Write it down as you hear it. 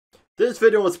This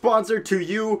video is sponsored to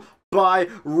you by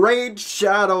Raid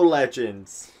Shadow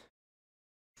Legends.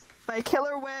 By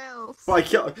killer whales.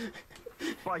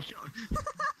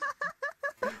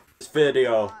 This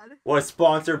video was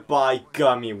sponsored by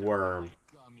Gummy Worm.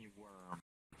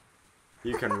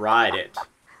 You can ride it.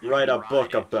 Write a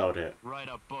book about it.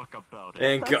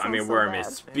 And Gummy Worm is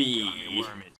speed.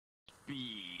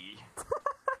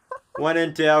 When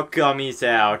in doubt, Gummy's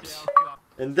out.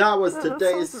 And that was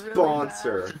today's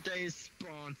sponsor.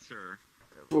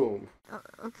 Boom.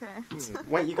 Okay.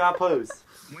 Wait, you gotta pose.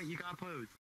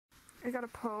 I gotta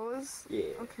pose? Yeah.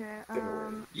 Okay,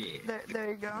 Yeah.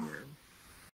 there you go.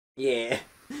 Yeah.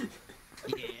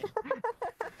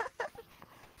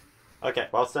 Okay,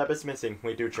 while Seb is missing,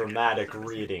 we do dramatic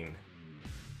reading.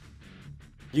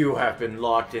 You have been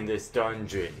locked in this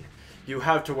dungeon. You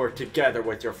have to work together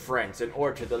with your friends in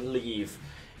order to leave.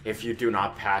 If you do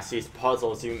not pass these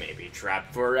puzzles, you may be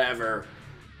trapped forever.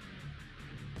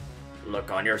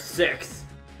 Look on your 6th.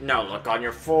 Now look on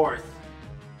your 4th.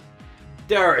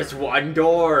 There is one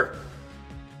door.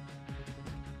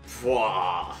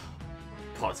 Pwah.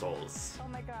 Puzzles. Oh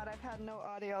my god, I've had no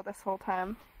audio this whole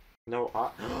time. No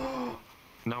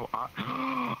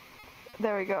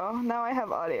There we go. Now I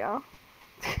have audio.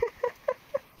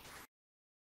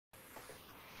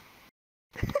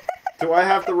 Do I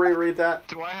have to reread that?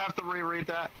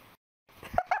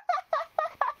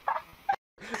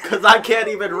 Cause I can't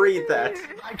even read that.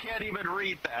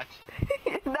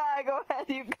 Nah, go ahead.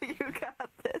 You got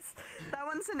this. That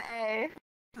one's an A.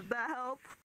 Did that help?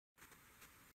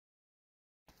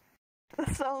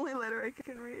 That's the only letter I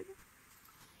can read.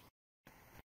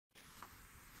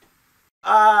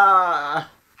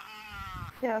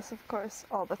 Yes, of course.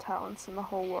 All the talents in the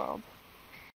whole world.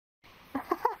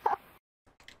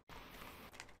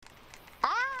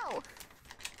 Ow!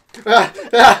 Oh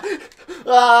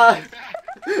God.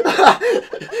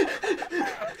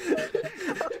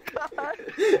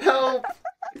 Help!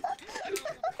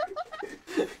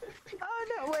 Oh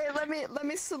no, wait, let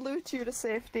me salute you to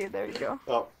safety. There you go.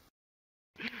 Oh.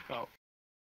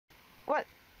 What?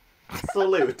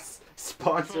 Salutes.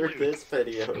 Sponsored this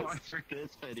video.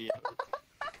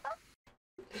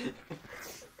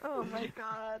 Oh my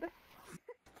god.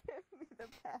 Give me the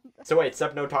panda. So wait,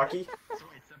 Seb no Taki?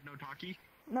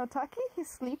 No Taki? He's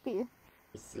sleepy.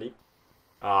 He's asleep?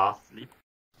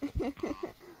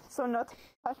 So no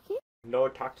Taki? No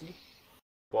Taki?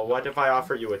 Well, what if I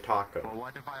offer you a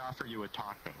taco?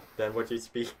 Then would you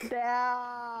speak?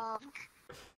 Damn.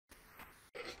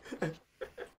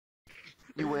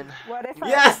 You win. What if I...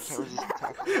 Yes!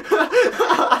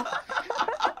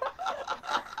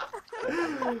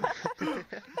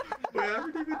 We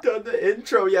haven't even done the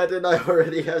intro yet and I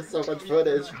already have so much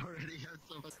footage.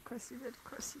 Of course you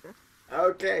did,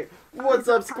 Okay, what's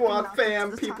up squad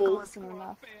fam people?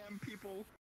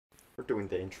 We're doing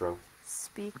the intro.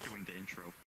 Speak.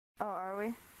 Oh, are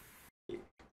we?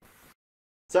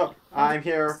 So, I'm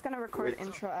here I'm just gonna record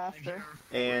intro after.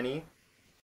 Annie,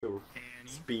 who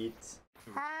speeds.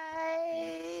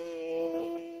 Hi.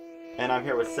 And I'm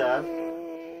here with Seb.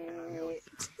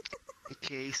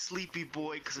 Okay, sleepy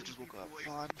boy, because I just woke up.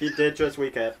 Fun. He did just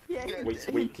wake up. Yeah, We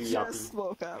he just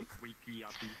woke up.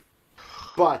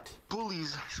 But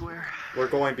Bullies, I swear. we're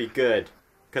going to be good,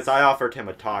 because I offered him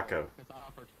a taco.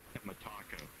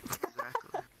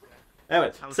 Exactly.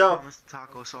 Anyway, I was so promised a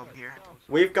taco, so I'm here.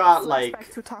 we've got Flashback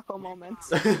like to taco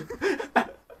moments.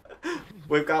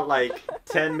 we've got like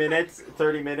 10 minutes,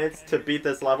 30 minutes to beat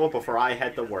this level before I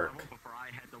head to work.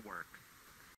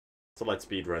 So let's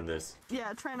speedrun this.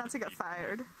 Yeah, try not to get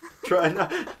fired. Try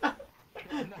not.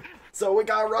 So we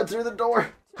gotta run through the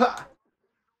door. Ha!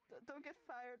 Don't get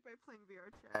fired by playing VR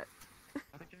chat.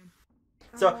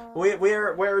 So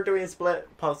we're doing split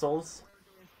puzzles.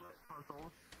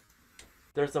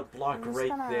 There's a block I'm just right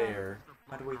gonna- there.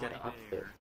 How do we get up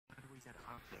there?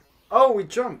 Oh, we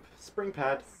jump. Spring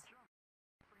pad.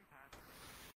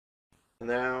 And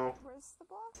now. Where's the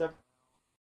block? Step.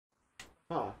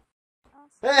 Ah. Oh,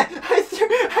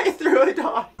 I threw it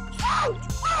off.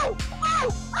 Oh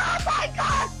my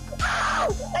god!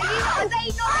 Oh! Are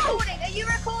they not recording? Are you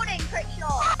recording,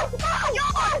 Crickshaw?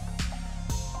 God!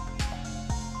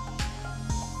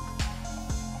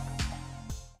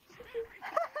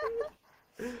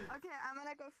 Okay, I'm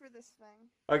gonna go through this thing.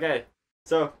 Okay,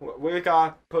 so we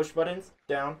got push buttons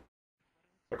down,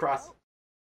 across,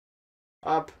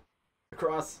 up,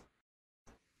 across,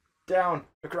 down,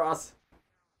 across,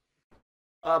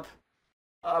 up,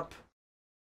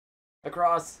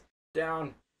 across,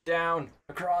 down,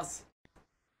 across,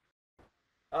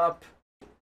 up,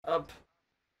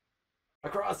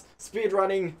 across. Speed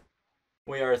running.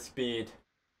 We are speed.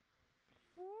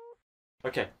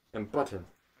 Okay, and button.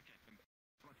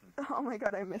 Oh my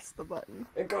god, I missed the button.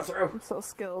 And go through. I'm so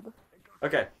skilled.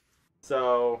 Okay,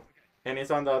 so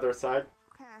Annie's on the other side.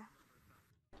 Okay.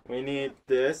 We need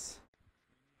this.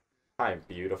 Hi,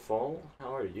 beautiful.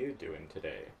 How are you doing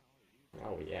today?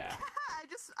 Oh yeah.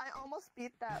 I almost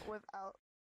beat that without,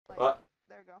 like,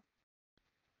 there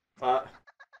we go.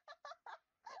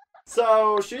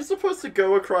 So she's supposed to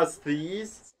go across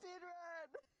these.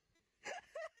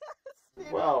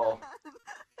 Speedrun! Well,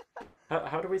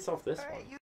 how do we solve this Alright, one?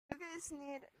 you guys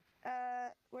need,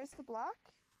 where's the block?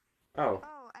 Oh,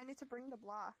 Oh, I need to bring the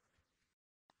block.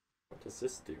 what does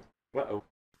this do? Uh-oh.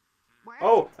 Where?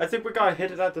 Oh, I think we gotta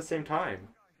hit it at the same time.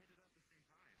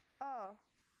 Oh.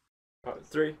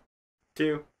 3,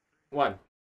 2, 1.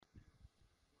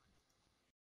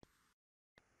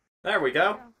 There we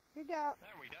go. Here you go.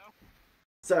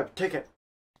 Seb, take it.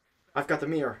 I've got the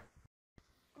mirror.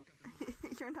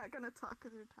 You're not gonna talk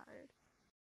because you're tired.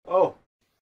 Oh,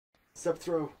 Seb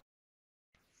throw.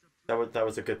 That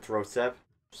was a good throw, Seb.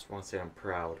 Just want to say I'm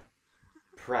proud.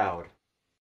 Proud.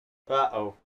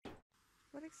 Uh-oh.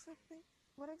 What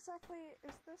exactly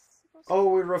is this supposed to Oh,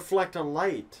 we reflect a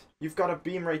light. You've got a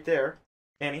beam right there.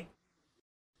 Annie.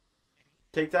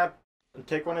 Take that, and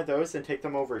take one of those and take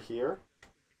them over here.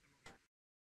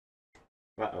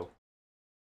 Uh-oh.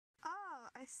 Oh,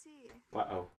 I see.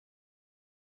 Uh-oh.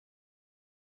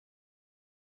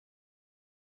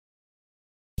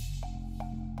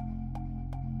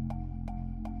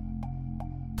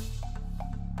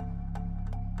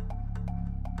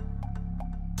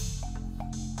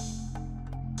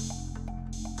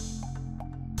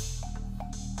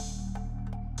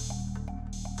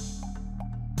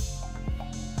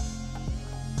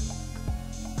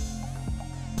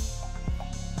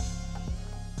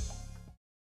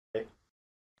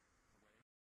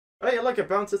 Hey, look, it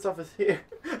bounces off his here.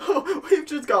 Oh, we've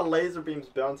just got laser beams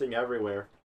bouncing everywhere.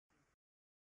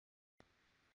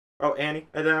 Oh, Annie,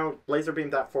 and now laser beam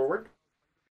that forward.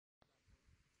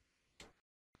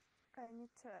 I need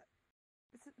to.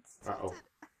 It's Uh-oh.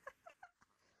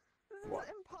 This is What?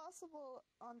 impossible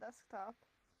on desktop.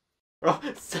 Oh,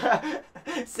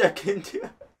 second.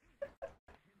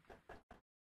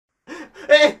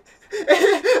 Hey!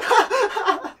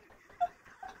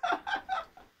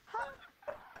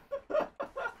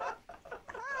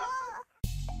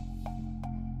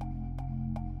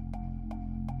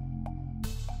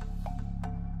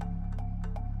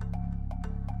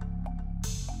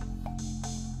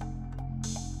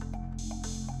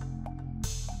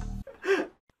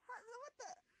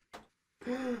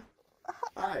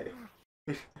 Hi.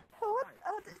 What?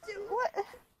 What?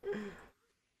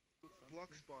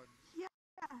 Block spawn. Yeah.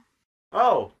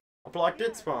 Oh, a block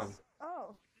did spawn.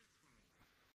 Oh.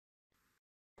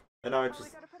 And now I Oh, we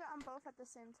just... gotta put it on both at the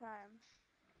same time.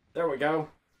 There we go.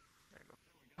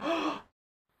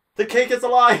 The cake is a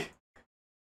lie!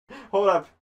 Hold up.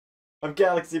 I'm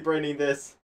galaxy braining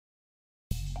this.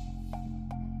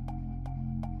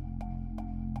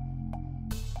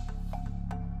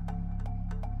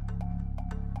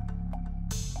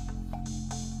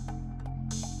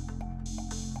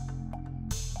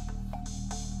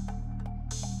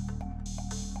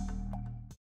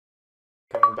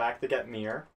 Coming back to get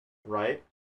mirror, right?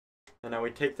 And now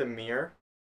we take the mirror.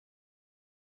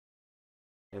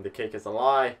 And the cake is a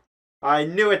lie. I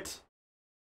knew it!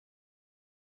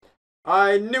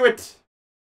 I knew it!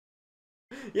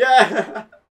 Yeah!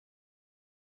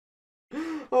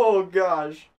 Oh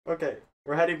gosh. Okay,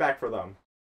 we're heading back for them.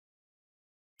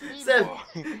 Seb!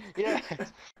 Yes.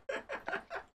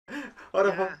 What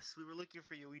the Yes, we were looking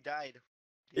for you. We died.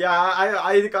 Yeah,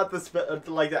 I got the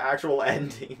like the actual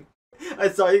ending. I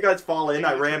saw you guys fall in.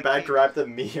 I ran back, grabbed the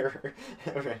mirror,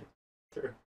 ran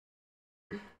through,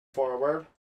 forward,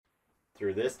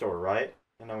 through this door, right,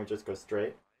 and then we just go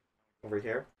straight over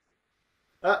here.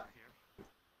 Ah,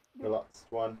 we lost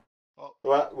one. Oh.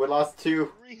 What? We lost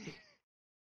 2. 3.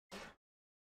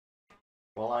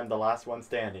 Well, I'm the last one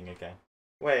standing again.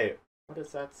 Wait, what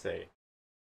does that say?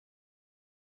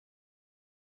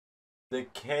 The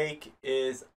cake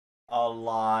is a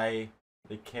lie.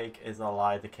 The cake is a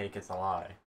lie. The cake is a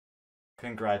lie.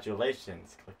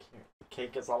 Congratulations. Click here. The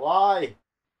cake is a lie.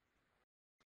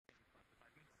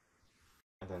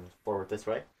 And then forward this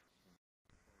way.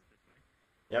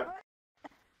 Yep.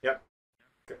 Yep.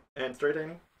 Good. And straight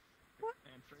in.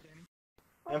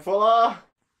 And voila!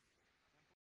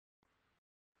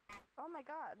 Oh my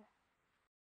god.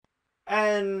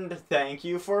 And thank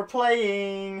you for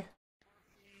playing.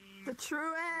 The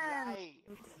true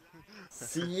end.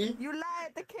 See? You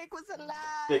lied. The cake was a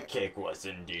lie. The cake was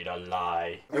indeed a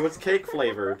lie. It was cake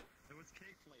flavored.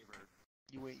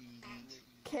 You ain't eating.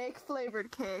 Cake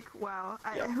flavored cake. Wow.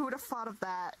 Yeah. Who would have thought of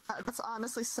that? That's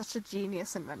honestly such a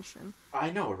genius invention. I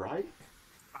know, right?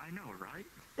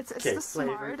 It's Cake the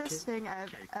flavored smartest cake. thing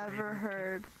I've ever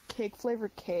heard. Cake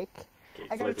flavored cake. Cake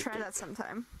I gotta flavored try cake. that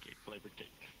sometime.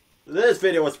 This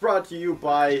video was brought to you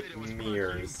by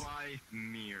Mears.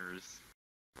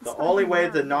 The only way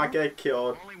to not get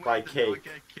killed by cake.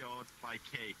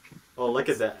 Oh, look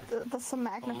at that. That's a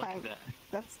magnifying.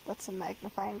 That's a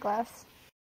magnifying glass.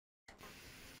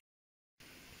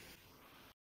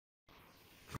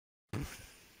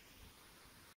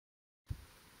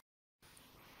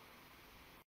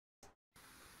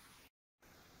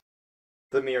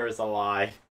 The mirror is a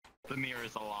lie.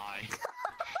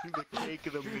 The cake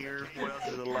of the mirror. What else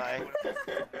is a lie?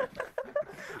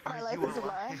 My life is a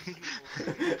lie.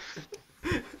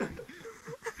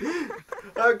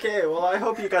 Okay, well I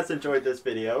hope you guys enjoyed this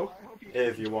video.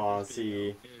 If you want to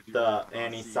see the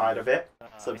Annie side of it,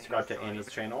 subscribe to Annie's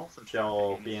channel.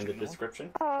 She'll be in the description.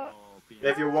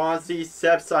 If you want to see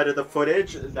Seb's side of the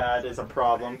footage, that is a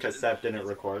problem because Seb didn't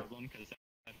record.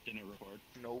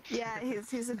 Nope. Yeah,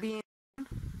 he's a bean.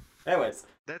 Anyways,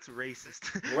 That's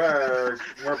racist.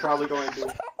 we're probably going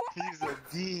to. He's a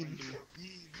bean.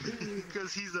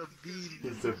 Because he's a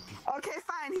bean. Okay,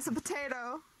 fine. He's a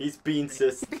potato. He's bean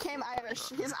sis. He became Irish.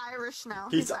 He's Irish now.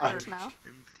 He's Irish Irish. now.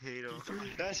 And potato.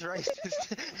 That's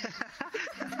racist.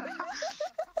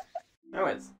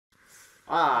 Anyways,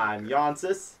 I'm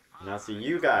Johannsus, and I'll see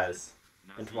you guys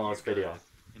in tomorrow's video.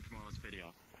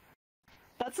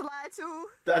 That's a lie too.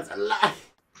 That's a lie.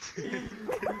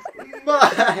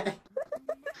 Bye.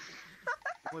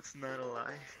 What's not a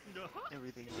lie?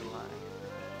 Everything's a lie.